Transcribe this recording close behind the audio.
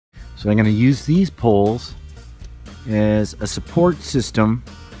So I'm going to use these poles as a support system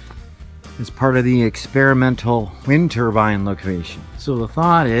as part of the experimental wind turbine location. So the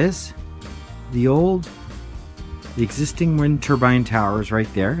thought is, the existing wind turbine tower is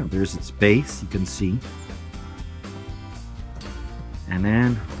right there. There's its base, you can see. And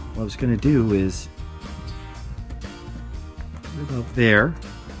then what I was going to do is, about there,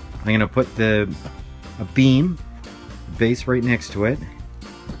 I'm going to put a beam, base right next to it,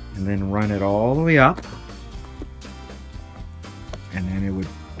 and then run it all the way up. And then it would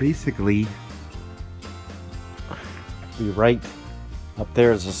basically be right up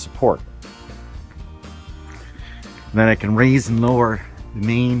there as a support. And then I can raise and lower the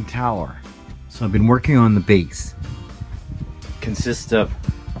main tower. So I've been working on the base. It consists of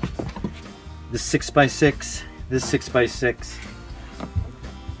this 6x6, this 6x6.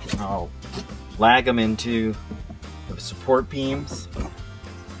 I'll lag them into the support beams.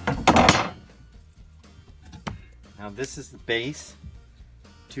 Now this is the base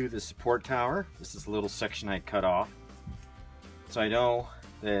to the support tower. This is a little section I cut off. So I know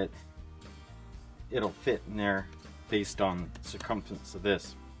that it'll fit in there based on the circumference of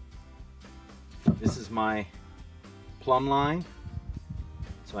this. This is my plumb line.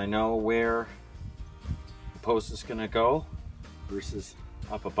 So I know where the post is gonna go versus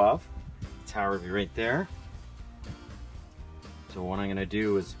up above. The tower will be right there. So what I'm gonna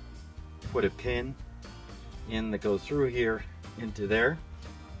do is put a pin in that goes through here into there.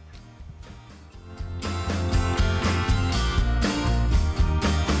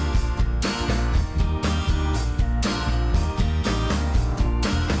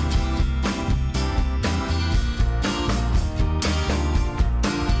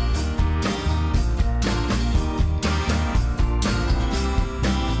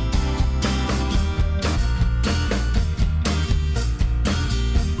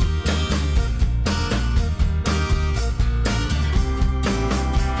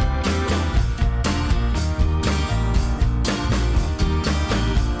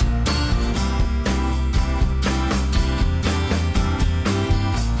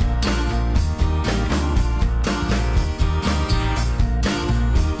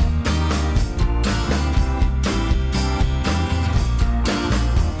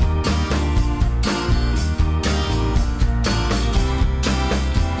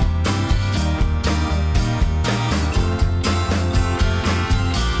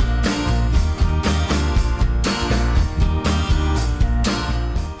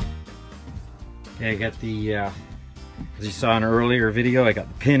 Okay, I got the, as you saw in an earlier video, I got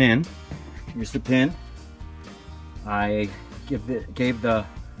the pin in. Here's the pin. I gave the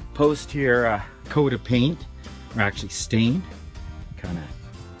post here a coat of paint, or actually stain. Kind of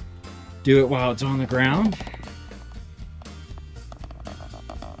do it while it's on the ground.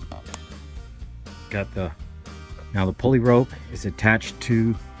 Got now the pulley rope is attached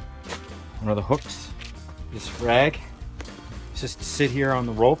to one of the hooks. This rag is just to sit here on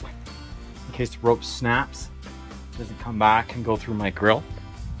the rope in case the rope snaps, it doesn't come back and go through my grill.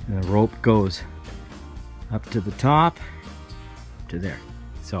 And the rope goes up to the top, to there.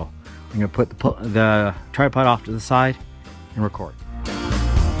 So I'm gonna put the tripod off to the side and record.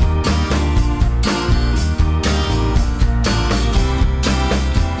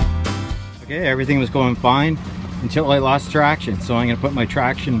 Okay, everything was going fine until I lost traction. So I'm gonna put my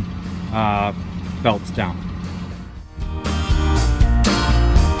traction belts down.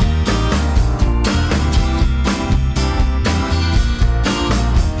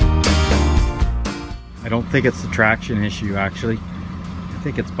 I don't think it's the traction issue actually. I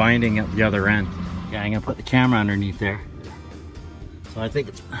think it's binding at the other end. Okay, I'm gonna put the camera underneath there. So I think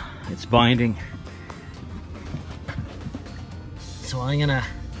it's binding. So I'm gonna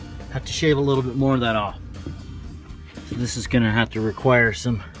have to shave a little bit more of that off. So this is gonna have to require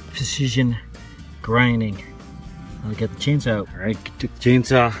some precision grinding. I'll get the chainsaw out. All right, took the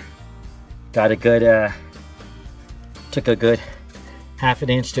chainsaw, got a good, took a good half an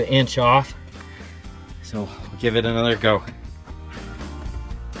inch to an inch off. So we'll give it another go.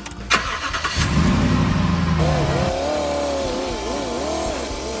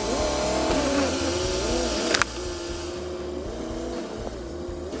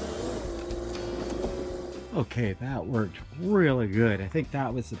 Okay, that worked really good. I think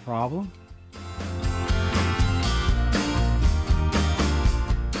that was the problem.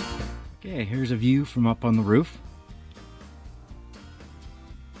 Okay, here's a view from up on the roof.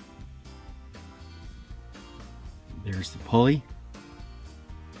 There's the pulley.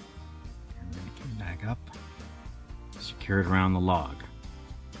 And then it came back up, secured around the log.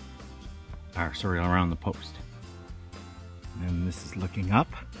 Or sorry, around the post. And then this is looking up.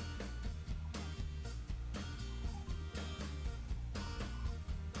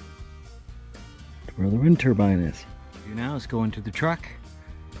 where the wind turbine is. Now is go into the truck,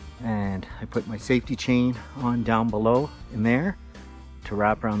 and I put my safety chain on down below in there to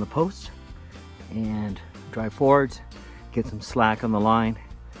wrap around the post and drive forwards, get some slack on the line,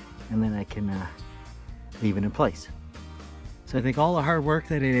 and then I can leave it in place. So I think all the hard work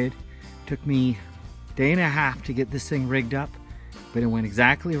that I did took me a day and a half to get this thing rigged up, but it went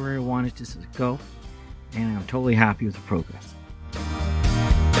exactly where I wanted to go, and I'm totally happy with the progress.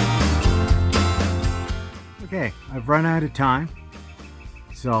 Okay, I've run out of time,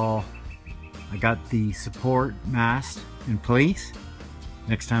 so I got the support mast in place.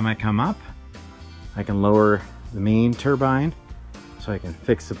 Next time I come up, I can lower the main turbine so I can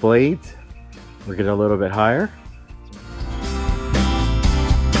fix the blades or get a little bit higher.